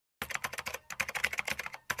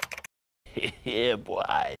Yeah,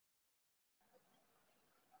 boy.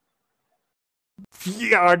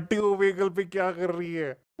 ये aunty Omegle पे क्या कर रही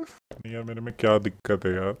है? नहीं यार, मेरे में क्या दिक्कत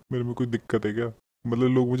है यार? मेरे में कोई दिक्कत है क्या? मतलब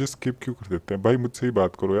लोग मुझे स्किप क्यों कर देते हैं? भाई मुझसे ही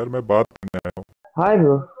बात करो यार, मैं बात करने आया हूँ। Hi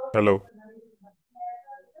bro, hello,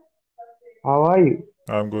 how are you?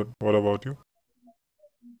 I am good, what about you?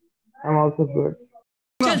 I'm also good.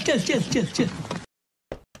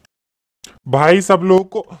 भाई सब लोगों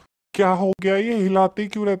को क्या हो गया? ये हिलाते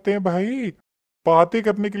क्यों रहते हैं भाई? बातें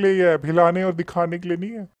करने के लिए ये है, हिलाने और दिखाने के लिए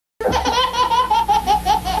नहीं है।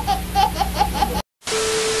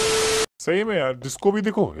 सही में यार, जिसको भी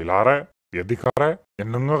देखो हिला रहा है, ये दिखा रहा है, ये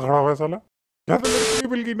नंगा खड़ा हुआ है साला। क्या तो लड़की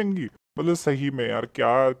बिल की नंगी। मतलब सही में यार,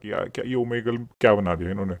 क्या किया? क्या ये ओमेगल क्या बना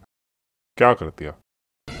दिया इन्होंने? क्या कर दिया?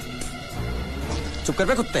 चुप कर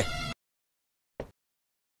बे कुत्ते।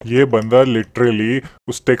 ये बंदा लिटरली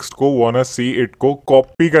उस टेक्स्ट को wanna see it को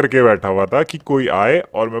कॉपी करके बैठा हुआ था कि कोई आए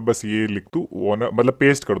और मैं बस ये लिख दूं, wanna मतलब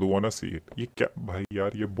पेस्ट कर दूं wanna see it। ये क्या भाई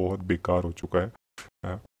यार, ये बहुत बेकार हो चुका है।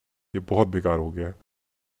 हाँ, ये बहुत बेकार हो गया है।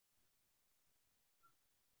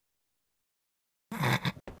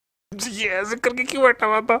 ये ऐसे करके क्यों बैठा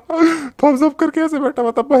हुआ था? थम्स अप करके ऐसे बैठा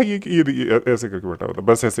हुआ था भाई। ये ऐसे करके बैठा हुआ था,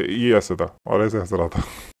 बस ऐसे, ये ऐसे था और ऐसे हंस रहा था।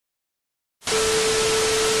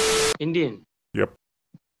 Indian. Yep,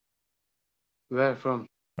 Where from?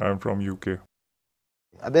 I'm from UK.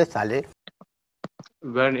 अबे साले।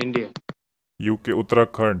 Where in India? UK,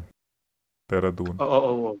 Uttarakhand, Dehradun.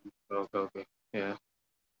 Oh. Okay. Yeah.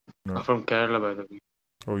 No. I'm from Kerala, by the way.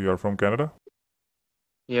 Oh, you are from Canada?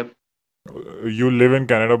 Yep. You live in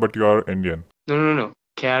Canada but you are Indian. No.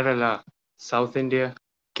 Kerala. South India.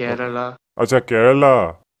 Kerala. अच्छा, Kerala.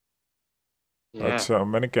 Yeah. अच्छा,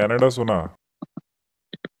 मैंने Canada सुना।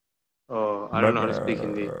 Oh, I don't know how to speak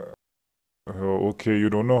Hindi. Okay, you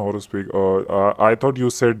don't know how to speak. I thought you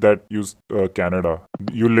said that you Canada.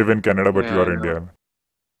 You live in Canada but you Yeah, are I know. Indian.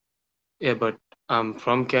 Yeah, but I'm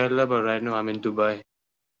from Kerala, but right now I'm in Dubai.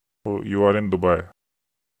 Oh, you are in Dubai.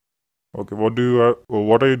 Okay,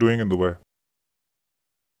 what are you doing in Dubai?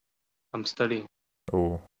 I'm studying.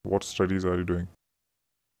 Oh, what studies are you doing?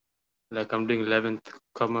 Like I'm doing 11th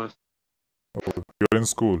commerce. Oh, you're in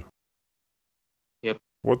school. Yep.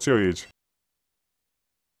 What's your age?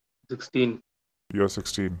 16. You're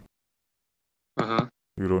 16. Uh-huh.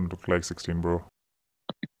 You don't look like 16, bro.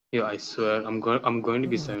 Yeah, I swear I'm going to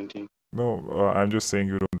be 17. No, I'm just saying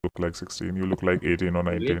you don't look like 16. You look like 18 or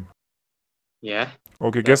Really? 19. Yeah.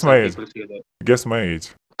 Okay, Yeah, guess some my age. people say that. Guess my age.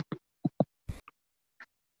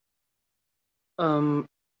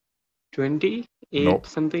 28 Nope.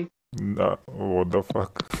 something. Nah, what the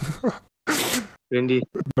fuck? 20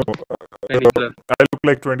 No, 20 plus. I look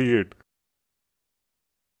like 28.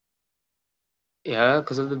 Yeah,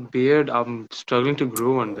 because of the beard, I'm struggling to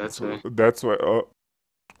grow one. That's So why. that's why.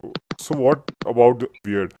 So what about the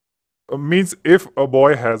beard? Means if a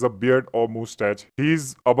boy has a beard or mustache,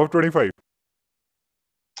 he's above 25.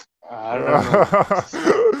 I don't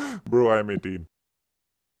know. Bro, I'm 18.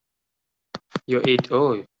 You're 8. Oh,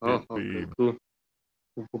 okay, 18. cool.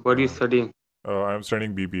 What are you studying? I'm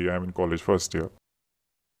studying BBA. I'm in college first year.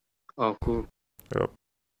 Oh, cool. Yep.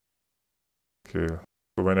 Okay.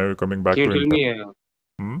 So when are you coming back Can you to tell India? me?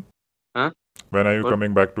 Hmm? Huh? When are you What?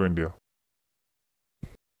 coming back to India?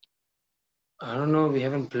 I don't know. We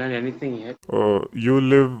haven't planned anything yet. You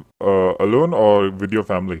live alone or with your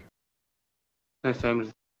family? My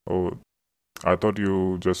family. Oh, I thought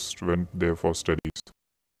you just went there for studies.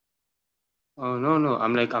 Oh no.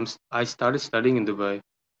 I started studying in Dubai.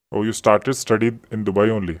 Oh, you started study in Dubai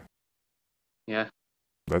only. Yeah.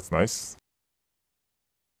 That's nice.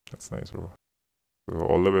 That's nice, bro. So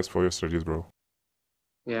all the best for your studies, bro.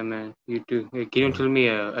 Yeah, man. You too. Hey, can you tell me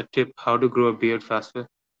a tip how to grow a beard faster?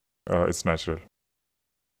 It's natural.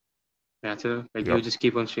 Natural? Like Yep. you just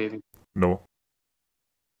keep on shaving. No.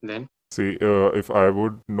 Then? See, if I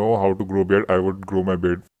would know how to grow beard, I would grow my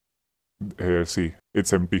beard. Here, see,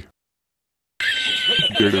 it's empty.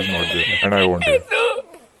 Beard is not there, and I want it.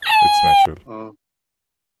 It's natural. Oh.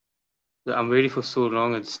 I'm waiting for so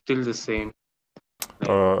long. It's still the same.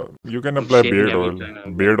 You can I'm apply shaving beard every oil. time I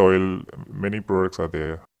go. Beard oil. Many products are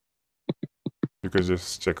there. You can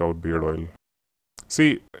just check out beard oil. See,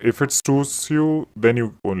 if it suits you, then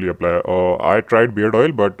you only apply. I tried beard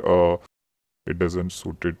oil, but it doesn't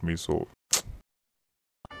suited me. So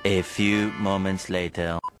A few moments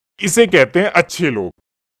later. इसे कहते हैं अच्छे लोग,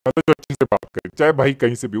 मतलब जो अच्छे से बात करे, चाहे भाई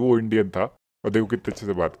कहीं से भी, वो इंडियन था और देखो कितने अच्छे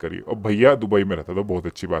से बात करी। और भैया दुबई में रहता था, बहुत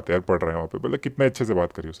अच्छी बात है यार, पढ़ रहे हैं वहाँ पे, मतलब कितने अच्छे से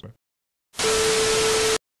बात करी उसने।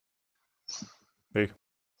 Hey,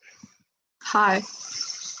 Hi.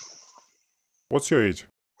 what's your age?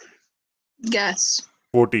 Guess.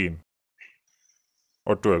 14.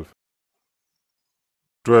 or 12?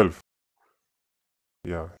 12.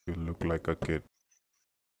 Yeah, you look like a kid.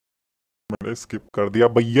 मैंने skip कर दिया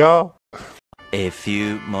भैया. A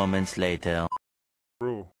few moments later.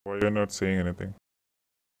 Bro, why you're not saying anything?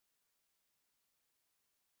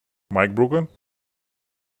 Mic broken?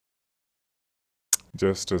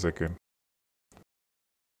 Just a second.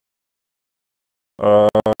 Uh,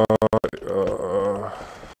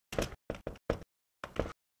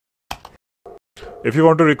 if you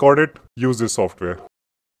want to record it, use this software.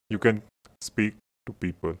 You can speak to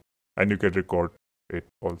people and you can record it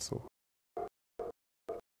also.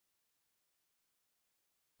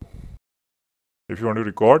 If you want to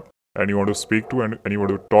record and you want to speak to and you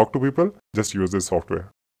want to talk to people, just use this software.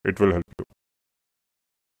 It will help you.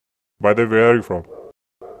 By the way, where are you from?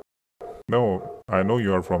 No, I know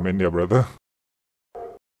you are from India, brother.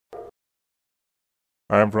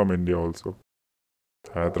 I am from India also.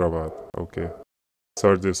 Hyderabad. Okay.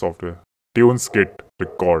 Search this software. TuneSkit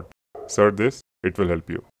record. Search this. It will help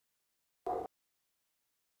you.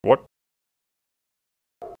 What?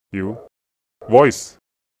 You? Voice.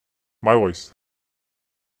 My voice.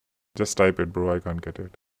 Just type it, bro. I can't get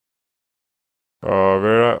it.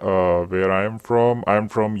 Where I am from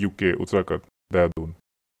UK, Uttarakhand, Dehradun.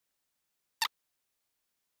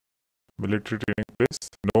 Military training place?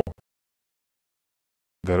 No.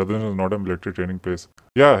 Dehradun is not a military training place.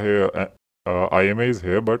 Yeah, here IMA is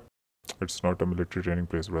here, but it's not a military training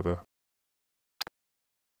place, brother.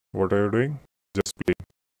 What are you doing? Just playing.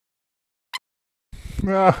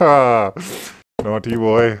 Naughty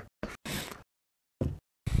boy.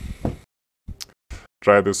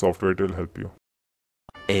 Try this software, it will help you.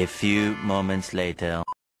 A few moments later.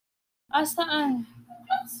 Saan?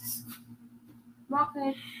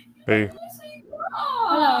 Bakit? Hey,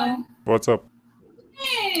 Hello. what's up?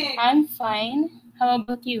 I'm fine. How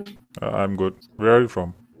about you? I'm good. Where are you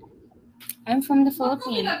from? I'm from the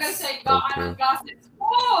Philippines. Okay.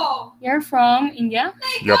 You're from India?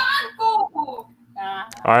 Yep.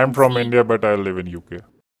 I am I from see. India, but I live in UK.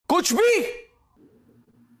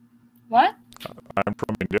 What? I'm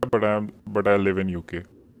from India, but I live in UK.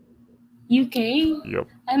 UK? Yep.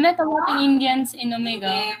 I met a lot of Indians in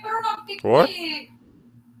Omegle. What?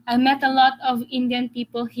 I met a lot of Indian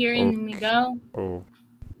people here in Omegle. Oh,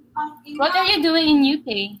 What are you doing in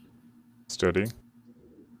UK? studying.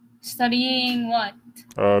 Studying what?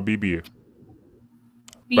 BBA.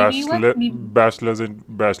 BB what?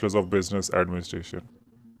 Bachelor's of Business Administration.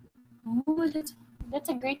 Oh, that's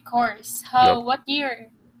a great course. How? Yep. What year?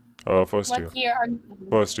 First year. What year are you?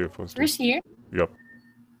 First year. First year? Yep.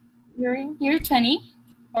 You're 20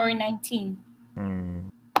 or 19?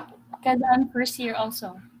 Because I'm first year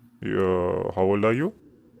also. How old are you?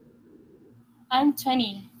 I'm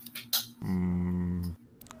 20.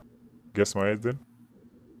 Guess my age then.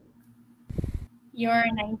 You're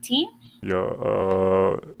 19?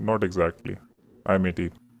 Yeah. Not exactly. I'm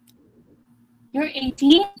 18. You're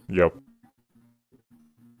 18? Yep.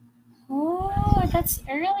 Oh, that's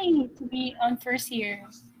early to be on first year.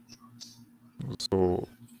 So,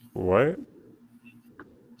 why?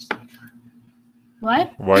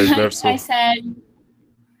 What? Why is that so? I said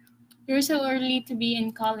you're so early to be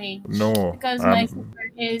in college. No, Because my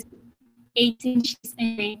sister is 18. She's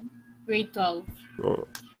in grade 12.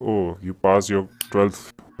 Oh, you passed your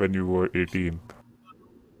 12th when you were 18.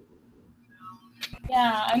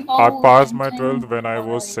 Yeah, I'm I old. passed I'm my 20 12th when I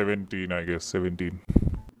was already. 17, I guess. 17.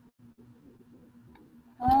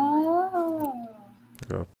 Oh.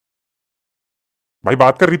 Yeah. भाई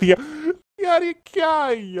बात कर रही थी यार ये क्या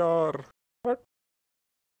है यार